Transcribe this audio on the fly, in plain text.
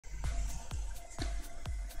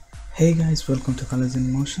Hey guys, welcome to Colors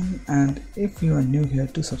in Motion, and if you are new here,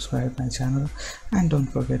 to subscribe my channel and don't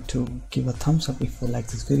forget to give a thumbs up if you like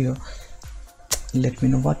this video. Let me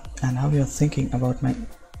know what and how you are thinking about my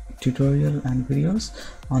tutorial and videos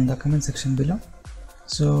on the comment section below.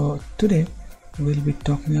 So today we'll be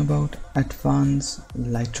talking about advanced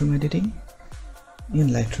Lightroom editing in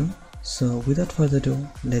Lightroom. So without further ado,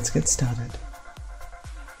 let's get started.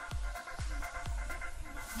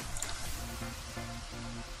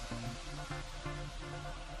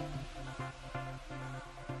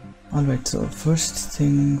 Alright, so first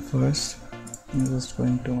thing first, I'm just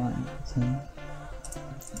going to my thing.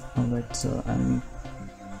 Alright, so I'm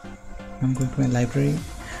going to my library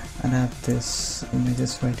and I have this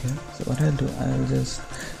images right here. So what I'll do, I'll just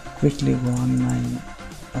quickly go on my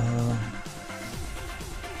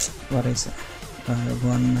go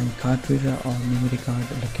on my card reader or memory card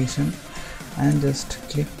location and just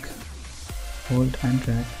click, hold and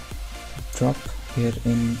drag, drop here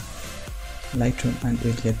in Lightroom, and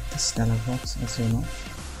we'll get this dialog box, as you know,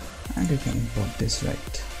 and you can import this,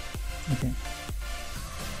 right? Okay,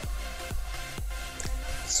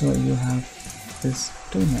 so you have this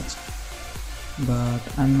two image, but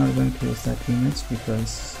I'm not going to use that image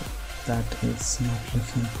because that is not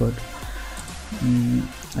looking good.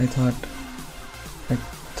 I thought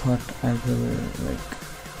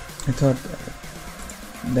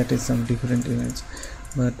that is some different image,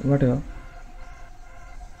 but whatever.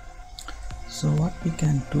 So what we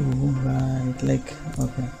can do, right,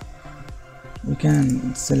 okay, we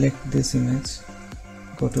can select this image,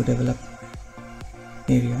 go to develop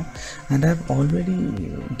area, and I've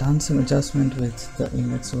already done some adjustment with the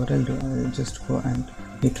image. So what I'll do, I'll just go and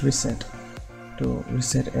hit reset to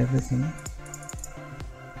reset everything.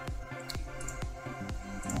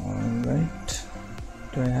 Alright,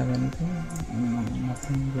 do I have anything? No,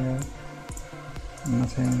 nothing there,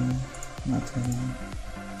 nothing.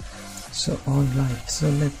 So alright, so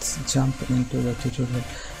let's jump into the tutorial,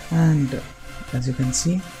 and as you can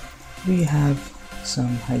see, we have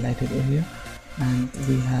some highlighted area and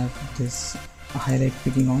we have this highlight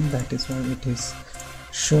picking on. That is why it is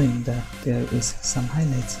showing that there is some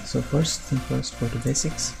highlights. So first thing first, go to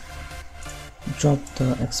basics, drop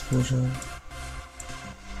the exposure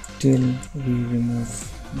till we remove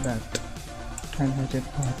that highlighted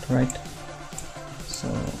part, right? So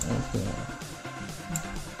okay,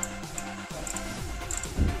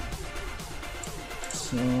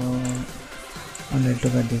 so alright,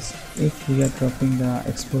 look at this. If we are dropping the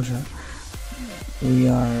exposure, we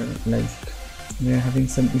are having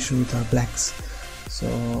some issue with our blacks. So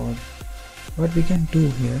what we can do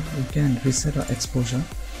here, we can reset our exposure,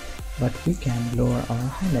 but we can lower our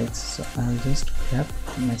highlights. So I'll just grab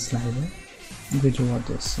my slider and we lower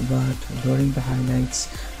this, but lowering the highlights,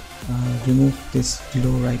 remove this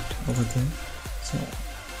glow right over there. So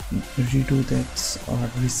redo that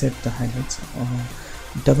or reset the highlights, or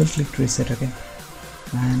double click to reset again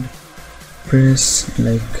and press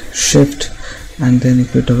shift, and then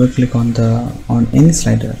if you double click on any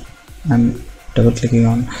slider, I'm double clicking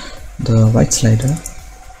on the white slider.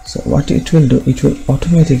 So what it will do, it will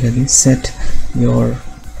automatically set your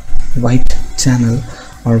white channel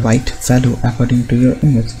or white value according to your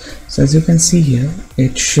image. So as you can see here,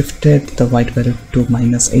 it shifted the white value to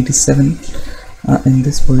 -87 in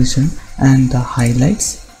this position, and the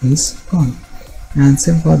highlights is gone. And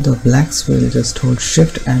same for the blacks, we'll just hold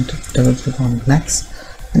shift and double click on blacks,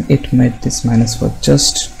 and it made this -4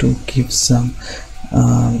 just to give some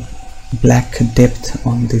black depth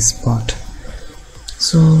on this part.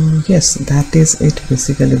 So yes, that is it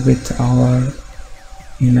basically with our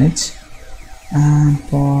image. And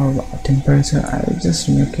for temperature, I'll just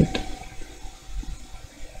make it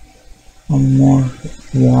more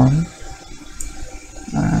warm,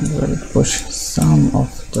 and we'll push some of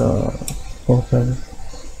the purple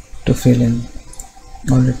to fill in.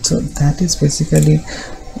 Alright, so that is basically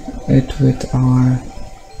it with our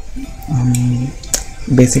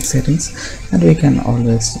basic settings, and we can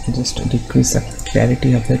always just decrease the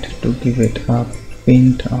clarity of it to give it a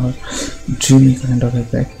paint or dreamy kind of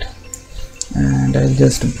effect. And I'll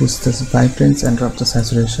just boost this vibrance and drop the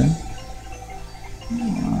saturation,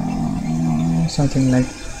 something like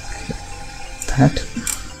that.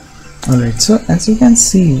 Alright, so as you can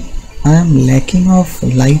see, I am lacking of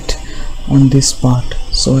light on this part.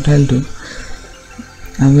 So what I'll do,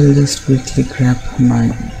 I will just quickly grab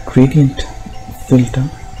my gradient filter,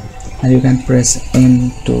 and you can press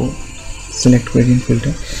M to select gradient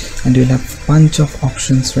filter, and you'll have a bunch of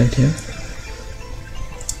options right here.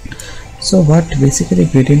 So what basically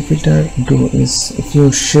gradient filter do is, if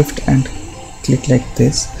you shift and click like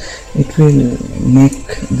this, it will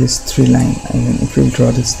make this 3 line, I mean it will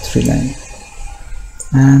draw this 3 line,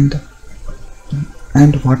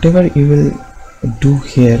 and whatever you will do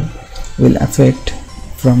here will affect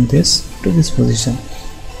from this to this position.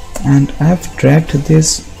 And I have dragged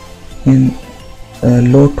this in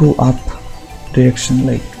low to up direction,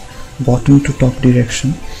 like bottom to top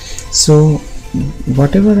direction. So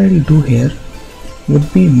whatever I will do here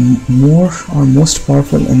would be more or most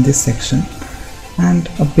powerful in this section, and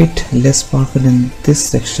a bit less powerful in this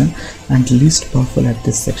section, and least powerful at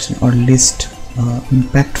this section, or least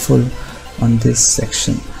impactful on this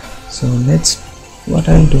section. So what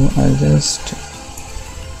I'll do, I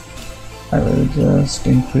will just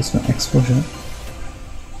increase my exposure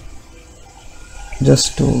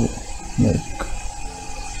just to like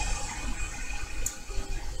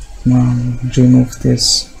remove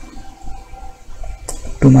this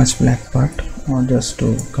too much black part, or just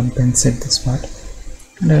to compensate this part,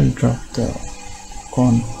 and I'll drop the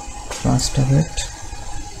contrast a bit,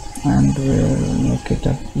 and we'll make it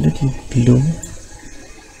a little blue.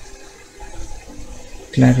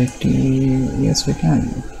 Clarity, yes, we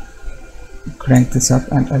can crank this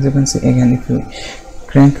up, and as you can see, again, if we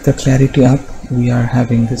crank the clarity up, we are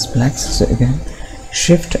having this blacks. So again,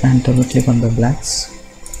 shift and double click on the blacks.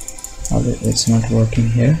 It's not working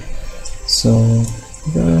here, so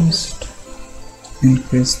just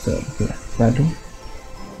increase the black value,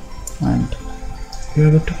 and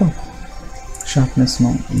you're good to go. Sharpness,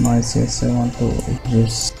 noise, yes, I want to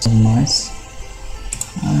use some noise.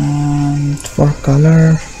 And for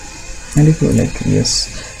color, and if you like,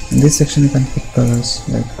 yes, in this section you can pick colors,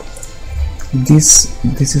 like this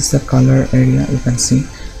is the color area, you can see,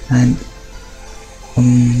 and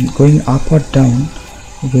going up or down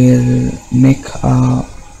will make a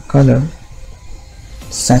color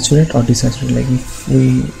saturate or desaturate. Like if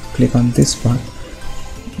we click on this part,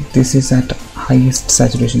 this is at highest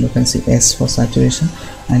saturation, you can see S for saturation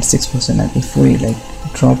and 6%, and if we like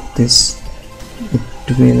drop this,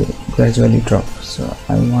 it will gradually drop. So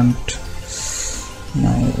I want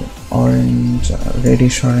my orange,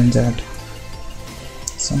 reddish orange at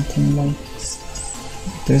something like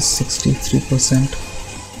this,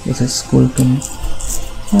 63%. This is cool to me.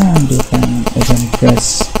 And you can again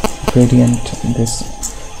press gradient, this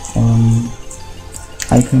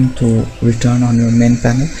icon, to return on your main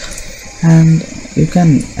panel, and you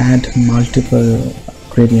can add multiple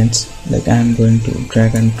gradients. Like I am going to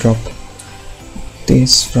drag and drop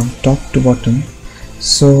this from top to bottom,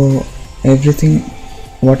 so everything,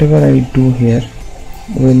 whatever I do here,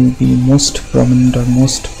 will be most prominent or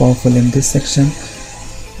most powerful in this section,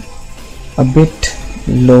 a bit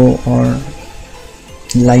low or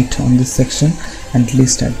light on this section, and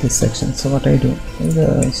least at this section. So what I do is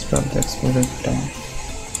just drop the exposure down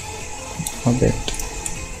a bit,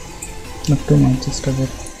 not too much, just a bit.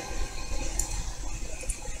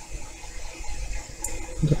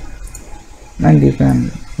 And you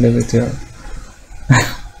can play with your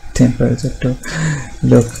temperature to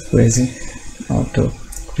look crazy or to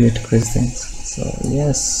create crazy things. So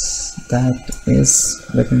yes, that is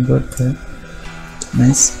looking good there,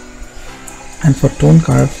 nice. And for tone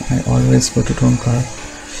curve, I always go to tone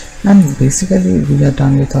curve, and basically we are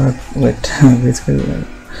done with our basically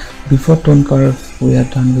before tone curve we are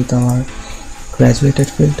done with our graduated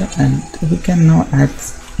filter, and we can now add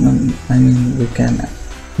we can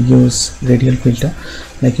use radial filter.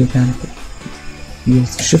 Like you can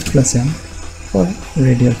use Shift+M for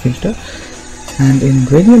radial filter, and in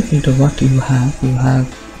radial filter what you have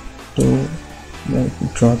to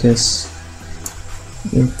draw this.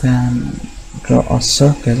 You can draw a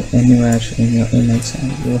circle anywhere in your image,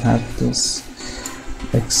 and you have this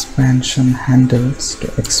expansion handles to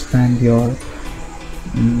expand your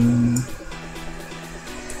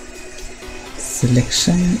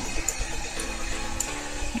selection.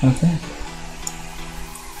 Okay,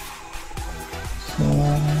 so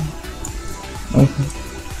okay,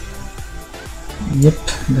 yep,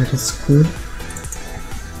 that is cool.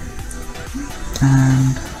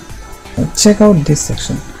 And check out this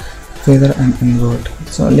section, feather and invert.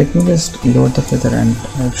 So let me just load the feather and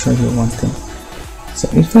I'll show you one thing. So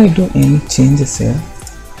if I do any changes here,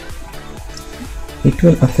 it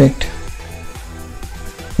will affect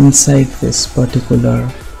inside this particular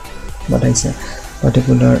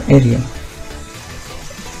area,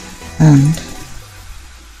 and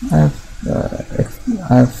I've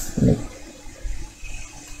like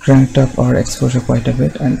cranked up our exposure quite a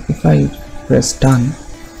bit, and if I press done,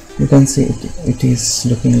 you can see it is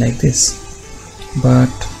looking like this. But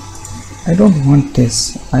I don't want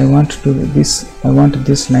this. I want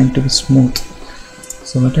this line to be smooth.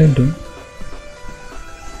 So what I do,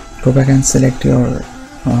 go back and select your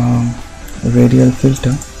radial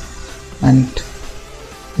filter, and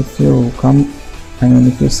if you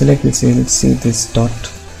if you select this, you will see this dot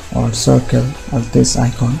or circle or this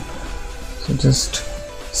icon. So just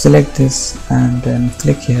select this and then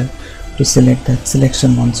click here to select that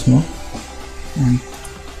selection once more, and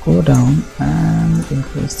go down and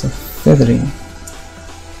increase the feathering.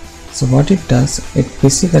 So what it does, it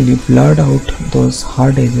basically blurred out those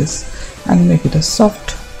hard edges and make it a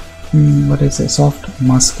soft soft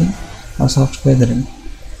masking or soft feathering.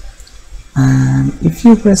 And if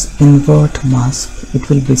you press invert mask, it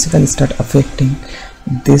will basically start affecting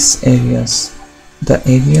these areas, the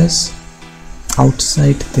areas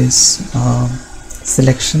outside this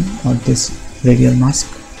selection or this radial mask.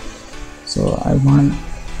 So I want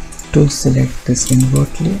to select this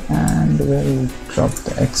invertly and we'll drop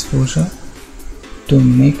the exposure to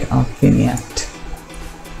make a vignette.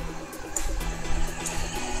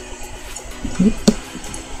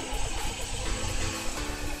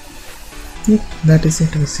 Yep, that is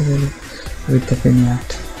it basically with the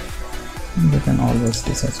vignette. You can always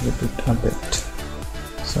desaturate it a bit.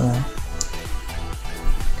 So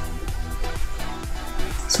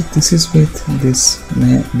this is with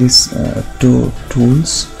these two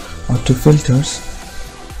tools or two filters,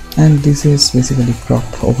 and this is basically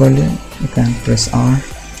crop overlay. You can press R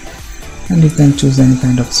and you can choose any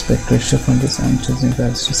kind of aspect ratio from this. I'm choosing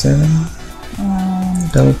values to 7.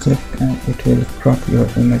 Double click and it will crop your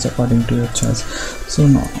image according to your choice. So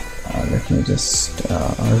now let me just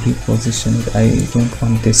reposition it. I don't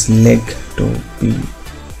want this leg to be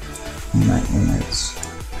my image.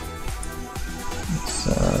 It's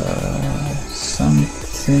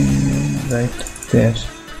something right there.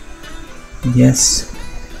 Yes,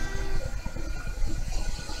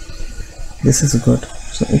 this is good.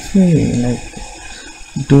 So if we like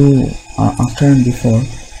do after and before,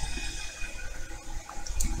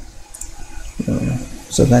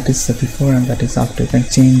 so that is the before and that is after. You can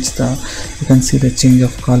change you can see the change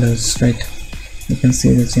of colors, right? You can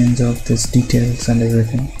see the change of these details and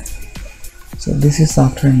everything. So this is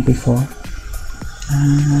after and before.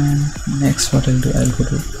 And next what I'll do, I'll go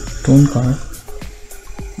to tone color,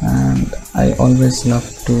 and I always love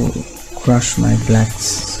to crush my blacks,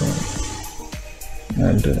 so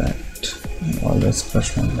I'll do that. I always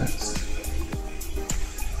crush my blacks.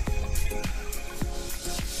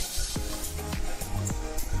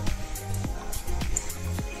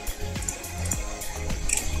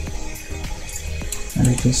 And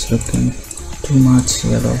it is looking too much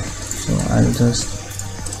yellow, so I'll just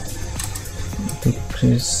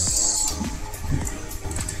decrease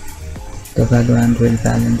the value and will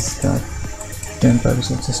balance the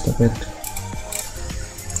temperature just a bit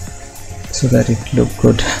so that it look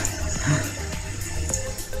good.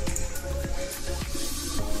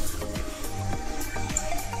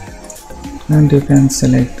 And you can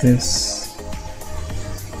select this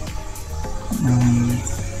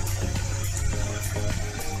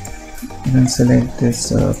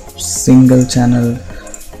single channel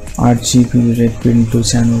RGB red green 2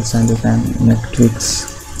 channels, and you can make tweaks.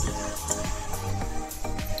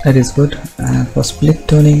 That is good. And for split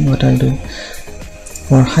toning, what I'll do,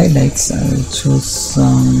 for highlights I'll choose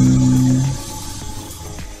some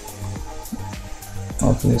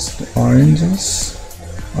obviously oranges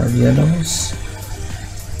or yellows,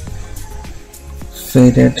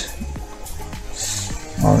 faded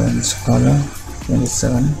orange color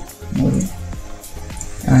 27 maybe.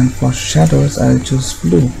 And for shadows I'll choose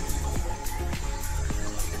blue.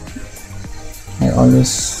 I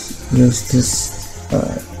always use this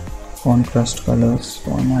contrast colors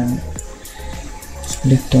for my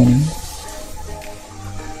split toning.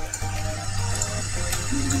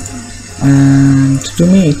 And to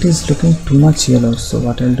me it is looking too much yellow, so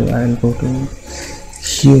what I'll do, I'll go to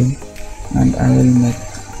hue and I will make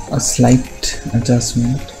a slight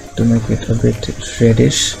adjustment to make it a bit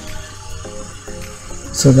reddish,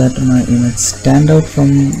 so that my image stand out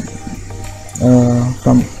from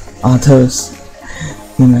others'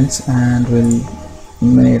 image, and will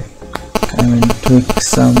tweak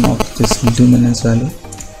some of this luminance value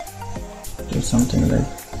to something like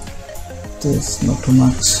this, not too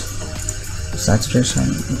much saturation,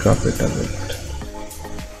 drop it a bit.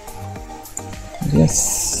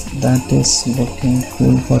 Yes, that is looking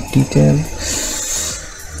cool for detail.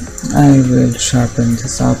 I will sharpen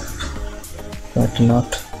this up quite a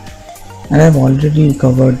lot, and I've already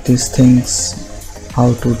covered these things,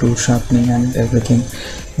 how to do sharpening and everything,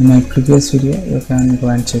 in my previous video. You can go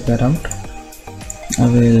and check that out. I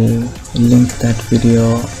will link that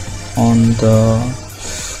video on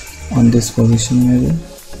this position maybe,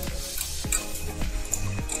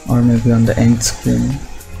 or maybe on the end screen.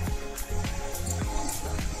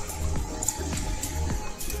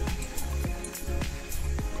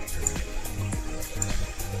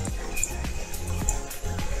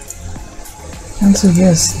 And so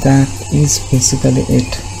yes, that is basically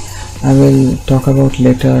it. I will talk about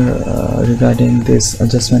later regarding this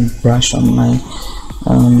adjustment brush on my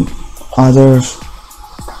other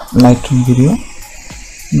Lightroom video,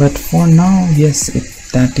 but for now, yes,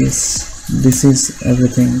 this is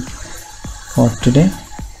everything for today,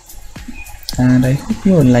 and I hope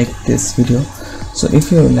you like this video. So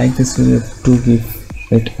if you like this video, do give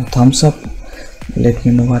it a thumbs up. Let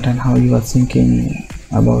me know what and how you are thinking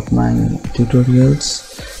about my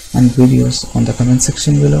tutorials and videos on the comment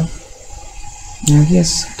section below. And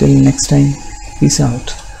yes, till next time, peace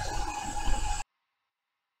out.